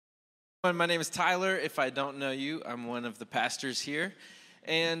My name is Tyler. If I don't know you, I'm one of the pastors here.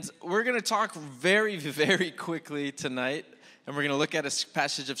 And we're going to talk very, very quickly tonight. And we're going to look at a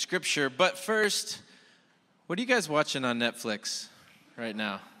passage of Scripture. But first, what are you guys watching on Netflix right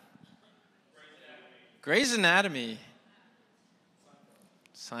now? Grey's Anatomy.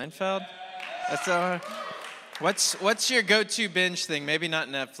 Seinfeld? What's your go-to binge thing? Maybe not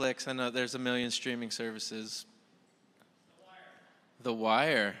Netflix. I know there's a million streaming services. The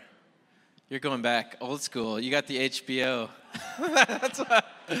Wire. You're going back old school. You got the HBO. That's what,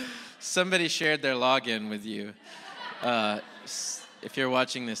 somebody shared their login with you. If you're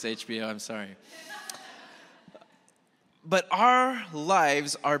watching this HBO, I'm sorry. But our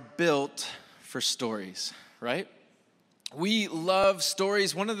lives are built for stories, right? We love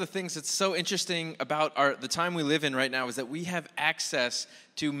stories. One of the things that's so interesting about the time we live in right now is that we have access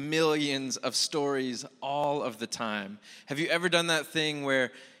to millions of stories all of the time. Have you ever done that thing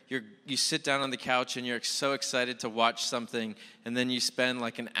where you sit down on the couch and you're so excited to watch something, and then you spend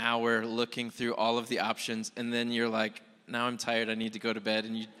like an hour looking through all of the options, and then you're like, now I'm tired, I need to go to bed,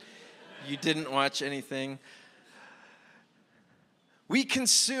 and you didn't watch anything? We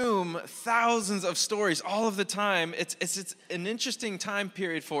consume thousands of stories all of the time. It's an interesting time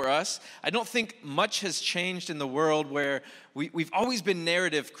period for us. I don't think much has changed in the world where we've always been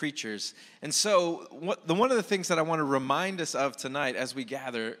narrative creatures. And so one of the things that I want to remind us of tonight as we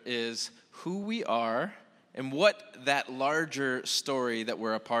gather is who we are and what that larger story that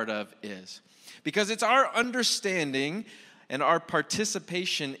we're a part of is. Because it's our understanding and our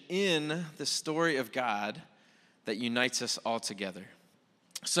participation in the story of God that unites us all together.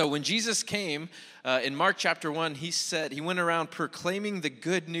 So when Jesus came, in Mark chapter 1, he went around proclaiming the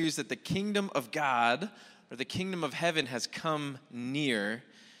good news that the kingdom of God, or the kingdom of heaven, has come near.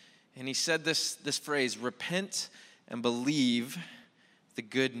 And he said this phrase, repent and believe the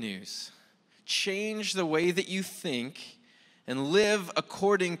good news. Change the way that you think and live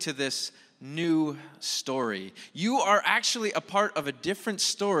according to this new story. You are actually a part of a different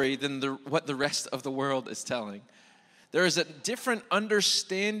story than what the rest of the world is telling. There is a different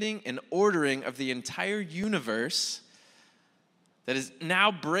understanding and ordering of the entire universe that is now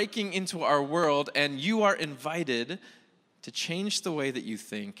breaking into our world, and you are invited to change the way that you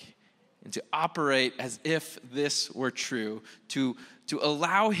think and to operate as if this were true, to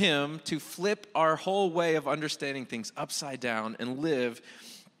allow him to flip our whole way of understanding things upside down and live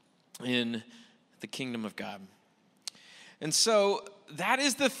in the kingdom of God. And so that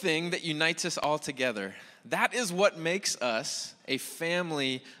is the thing that unites us all together. That is what makes us a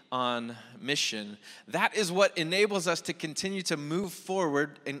family on mission. That is what enables us to continue to move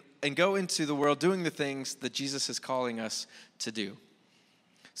forward and go into the world doing the things that Jesus is calling us to do.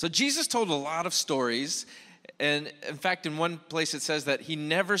 So Jesus told a lot of stories. And in fact, in one place it says that he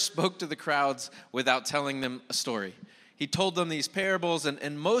never spoke to the crowds without telling them a story. He told them these parables,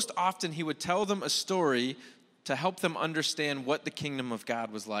 and most often he would tell them a story to help them understand what the kingdom of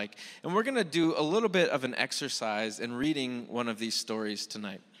God was like. And we're going to do a little bit of an exercise in reading one of these stories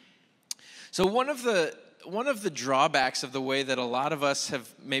tonight. So one of the drawbacks of the way that a lot of us have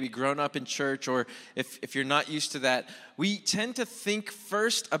maybe grown up in church, or if you're not used to that, we tend to think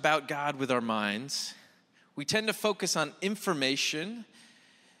first about God with our minds. We tend to focus on information,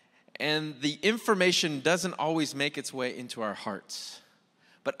 and the information doesn't always make its way into our hearts.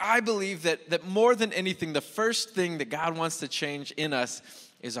 But I believe that more than anything, the first thing that God wants to change in us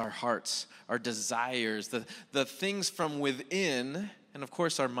is our hearts, our desires, the things from within. And of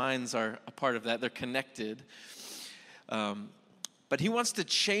course, our minds are a part of that. They're connected. But he wants to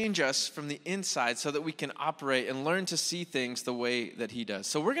change us from the inside so that we can operate and learn to see things the way that he does.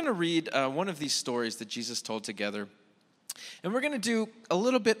 So we're going to read one of these stories that Jesus told together. And we're going to do a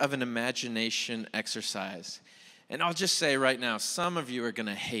little bit of an imagination exercise. And I'll just say right now, some of you are going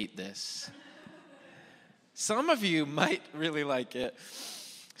to hate this. Some of you might really like it.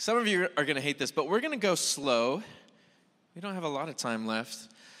 Some of you are going to hate this, but we're going to go slow. We don't have a lot of time left.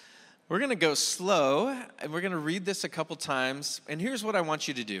 We're going to go slow, and we're going to read this a couple times. And here's what I want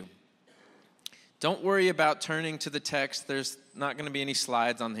you to do. Don't worry about turning to the text. There's not going to be any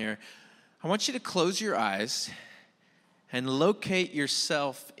slides on here. I want you to close your eyes and locate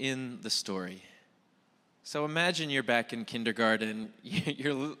yourself in the story. So imagine you're back in kindergarten,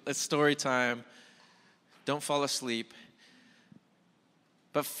 it's story time, don't fall asleep,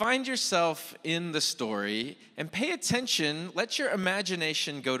 but find yourself in the story and pay attention, let your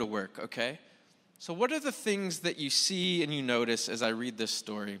imagination go to work, okay? So what are the things that you see and you notice as I read this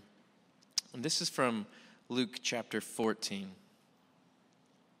story? And this is from Luke chapter 14.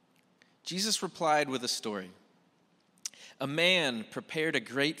 Jesus replied with a story. A man prepared a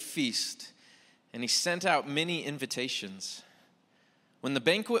great feast, and he sent out many invitations. When the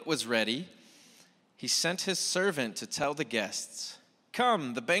banquet was ready, he sent his servant to tell the guests,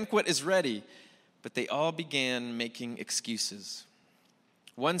 'Come, the banquet is ready.' But they all began making excuses.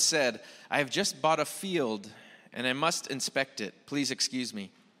 One said, 'I have just bought a field, and I must inspect it. Please excuse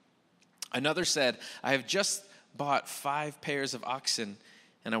me.' Another said, 'I have just bought 5 pairs of oxen,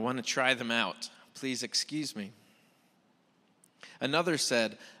 and I want to try them out. Please excuse me.' Another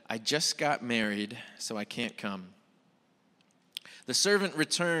said, 'I just got married, so I can't come.' The servant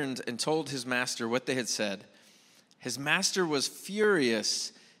returned and told his master what they had said. His master was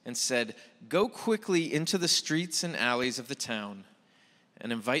furious and said, 'Go quickly into the streets and alleys of the town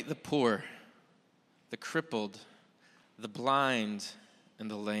and invite the poor, the crippled, the blind, and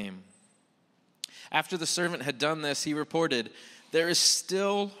the lame.' After the servant had done this, he reported, 'There is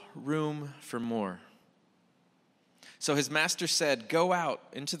still room for more.' So his master said, 'Go out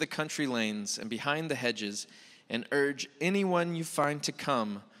into the country lanes and behind the hedges and urge anyone you find to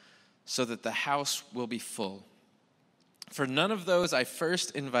come, so that the house will be full. For none of those I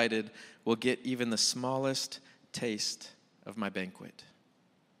first invited will get even the smallest taste of my banquet.'"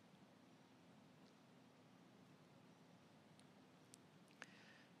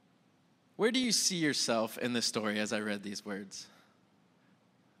 Where do you see yourself in this story as I read these words?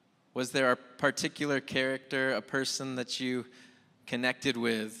 Was there a particular character, a person that you connected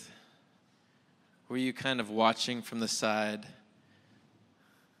with? Were you kind of watching from the side?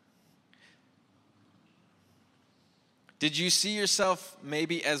 Did you see yourself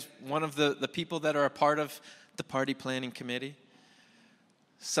maybe as one of the people that are a part of the party planning committee?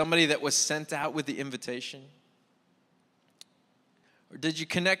 Somebody that was sent out with the invitation? Or did you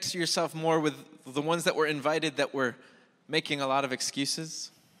connect yourself more with the ones that were invited that were making a lot of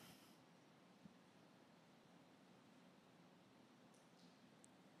excuses?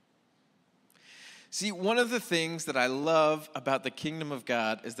 See, one of the things that I love about the kingdom of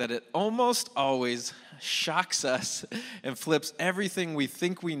God is that it almost always shocks us and flips everything we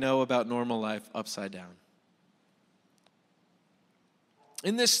think we know about normal life upside down.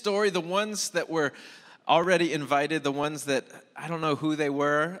 In this story, the ones that were already invited, the ones that, I don't know who they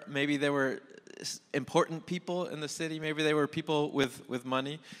were, maybe they were important people in the city, maybe they were people with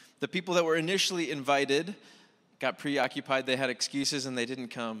money. The people that were initially invited got preoccupied, they had excuses, and they didn't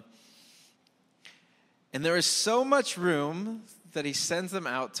come. And there is so much room that he sends them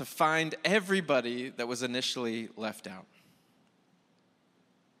out to find everybody that was initially left out.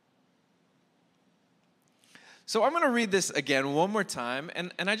 So I'm going to read this again one more time,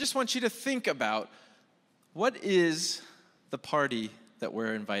 and I just want you to think about, what is the party that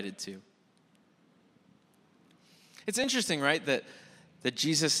we're invited to? It's interesting, right, that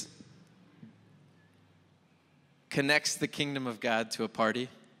Jesus connects the kingdom of God to a party,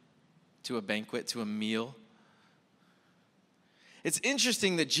 to a banquet, to a meal. It's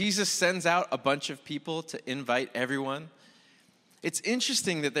interesting that Jesus sends out a bunch of people to invite everyone. It's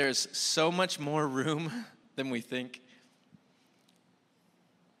interesting that there's so much more room than we think.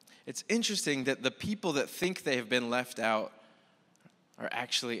 It's interesting that the people that think they have been left out are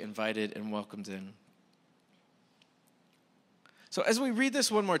actually invited and welcomed in. So as we read this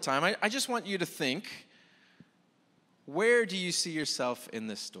one more time, I just want you to think, where do you see yourself in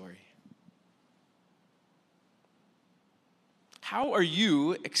this story? How are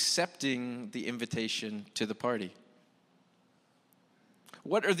you accepting the invitation to the party?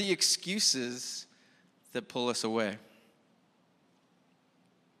 What are the excuses that pull us away?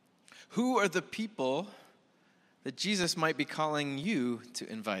 Who are the people that Jesus might be calling you to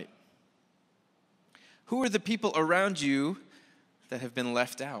invite? Who are the people around you that have been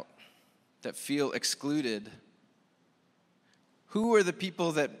left out, that feel excluded? Who are the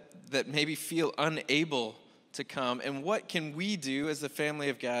people that maybe feel unable to come, and what can we do as the family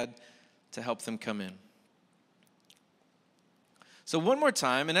of God to help them come in? So one more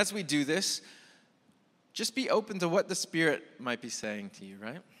time, and as we do this, just be open to what the Spirit might be saying to you,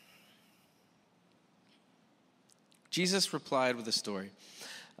 right? Jesus replied with a story.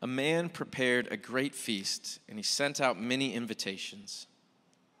 A man prepared a great feast, and he sent out many invitations.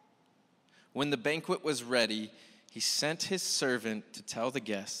 When the banquet was ready, he sent his servant to tell the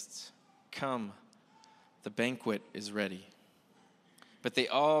guests, "Come, the banquet is ready." But they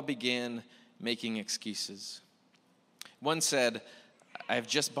all began making excuses. One said, "I have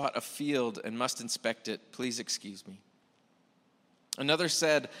just bought a field and must inspect it. Please excuse me." Another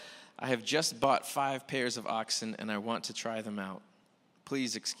said, "I have just bought 5 pairs of oxen and I want to try them out.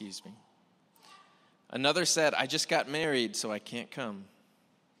 Please excuse me." Another said, "I just got married, so I can't come."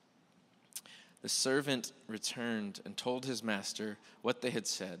 The servant returned and told his master what they had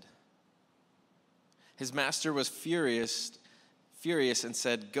said. His master was furious and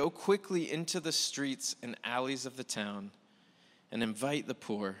said, "Go quickly into the streets and alleys of the town and invite the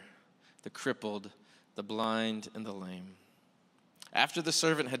poor, the crippled, the blind, and the lame." After the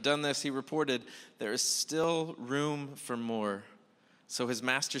servant had done this, he reported, "There is still room for more." So his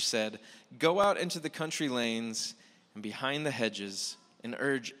master said, "Go out into the country lanes and behind the hedges and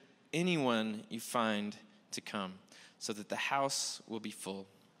urge anyone you find to come, so that the house will be full.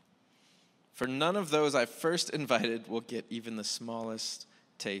 For none of those I first invited will get even the smallest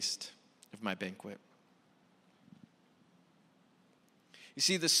taste of my banquet." You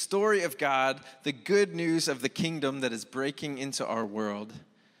see, the story of God, the good news of the kingdom that is breaking into our world,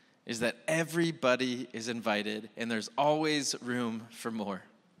 is that everybody is invited and there's always room for more.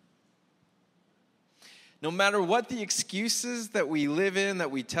 No matter what the excuses that we live in,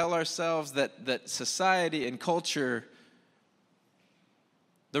 that we tell ourselves, that society and culture,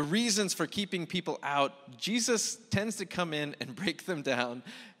 the reasons for keeping people out, Jesus tends to come in and break them down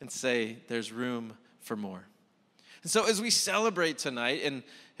and say, there's room for more. And so as we celebrate tonight, and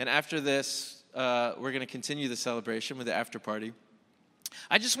after this, we're going to continue the celebration with the after party,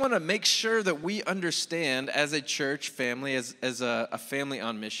 I just want to make sure that we understand as a church family, as a family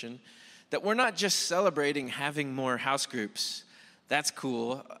on mission, that we're not just celebrating having more house groups. That's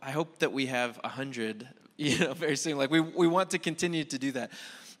cool. I hope that we have 100, very soon. Like we want to continue to do that.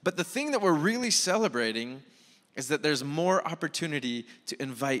 But the thing that we're really celebrating is that there's more opportunity to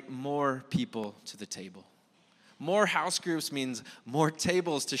invite more people to the table. More house groups means more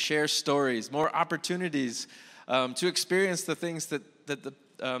tables to share stories, more opportunities to experience the things that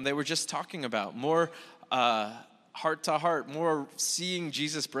they were just talking about, more heart to heart, more seeing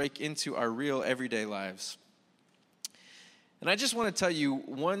Jesus break into our real everyday lives. And I just want to tell you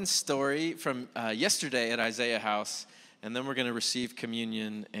one story from yesterday at Isaiah House, and then we're going to receive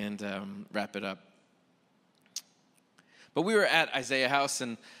communion and wrap it up. But we were at Isaiah House,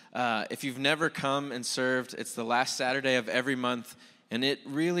 and if you've never come and served, it's the last Saturday of every month, and it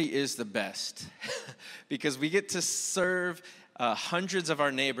really is the best because we get to serve hundreds of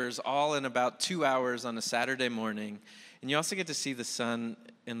our neighbors all in about 2 hours on a Saturday morning. And you also get to see the sun,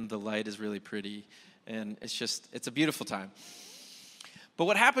 and the light is really pretty. And it's a beautiful time. But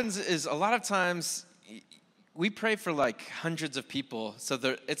what happens is a lot of times we pray for like hundreds of people. So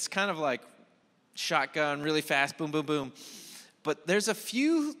it's kind of like shotgun, really fast, boom, boom, boom. But there's a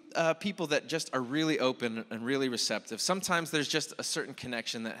few people that just are really open and really receptive. Sometimes there's just a certain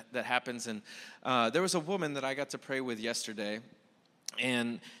connection that happens. And there was a woman that I got to pray with yesterday.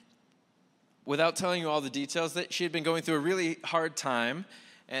 And without telling you all the details, that she had been going through a really hard time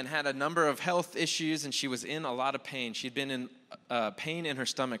and had a number of health issues, and she was in a lot of pain. She'd been in pain in her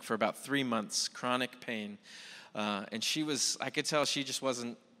stomach for about 3 months, chronic pain. And I could tell she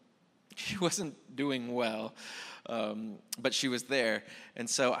wasn't doing well. But she was there. And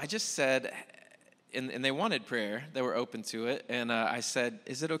so I just said, and they wanted prayer. They were open to it. And I said,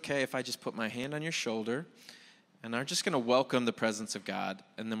 is it okay if I just put my hand on your shoulder? And I'm just going to welcome the presence of God,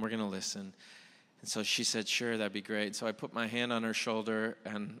 and then we're going to listen. And so she said, sure, that'd be great. So I put my hand on her shoulder,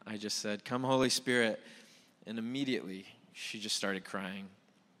 and I just said, come, Holy Spirit. And immediately, she just started crying.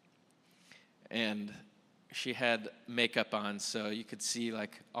 And she had makeup on, so you could see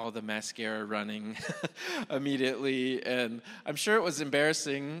like all the mascara running immediately. And I'm sure it was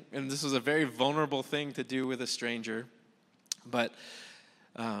embarrassing, and this was a very vulnerable thing to do with a stranger. But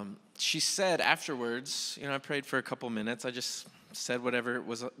she said afterwards, I prayed for a couple minutes. I just said whatever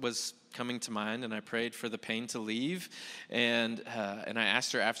was coming to mind, and I prayed for the pain to leave. And I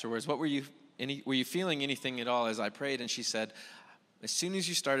asked her afterwards, were you feeling anything at all as I prayed? And she said, as soon as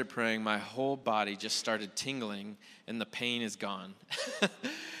you started praying, my whole body just started tingling, and the pain is gone.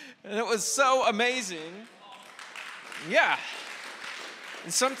 And it was so amazing. Yeah.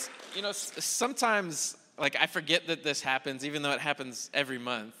 And sometimes, like, I forget that this happens, even though it happens every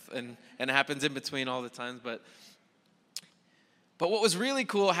month, and it happens in between all the times. But what was really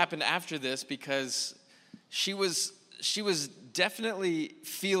cool happened after this, because she was definitely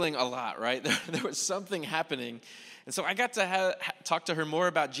feeling a lot, right? There was something happening. And so I got to talk to her more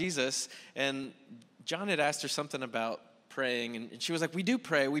about Jesus, and John had asked her something about praying, and she was like, we do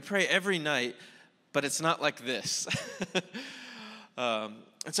pray. We pray every night, but it's not like this. And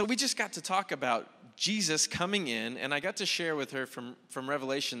so we just got to talk about Jesus coming in, and I got to share with her from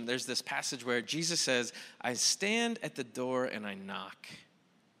Revelation. There's this passage where Jesus says, I stand at the door and I knock.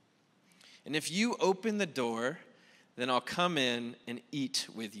 And if you open the door, then I'll come in and eat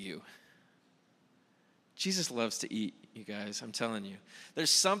with you. Jesus loves to eat. you guys. I'm telling you.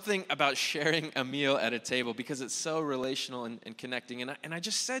 There's something about sharing a meal at a table because it's so relational and connecting. And I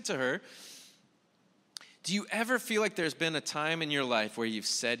just said to her, do you ever feel like there's been a time in your life where you've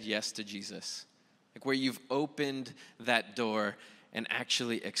said yes to Jesus? Like where you've opened that door and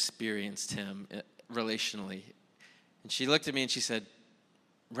actually experienced him relationally? And she looked at me and she said,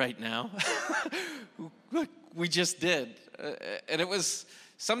 right now? Look, we just did. And it was,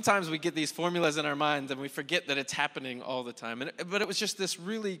 sometimes we get these formulas in our minds and we forget that it's happening all the time. But it was just this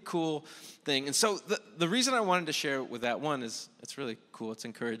really cool thing. And so the reason I wanted to share with that one is it's really cool. It's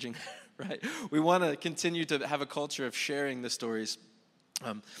encouraging, right? We want to continue to have a culture of sharing the stories.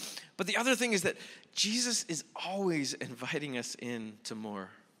 But the other thing is that Jesus is always inviting us in to more.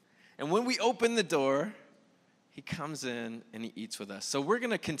 And when we open the door, he comes in and he eats with us. So we're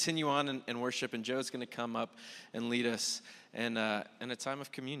going to continue on in worship, and Joe's going to come up and lead us in a time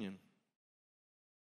of communion.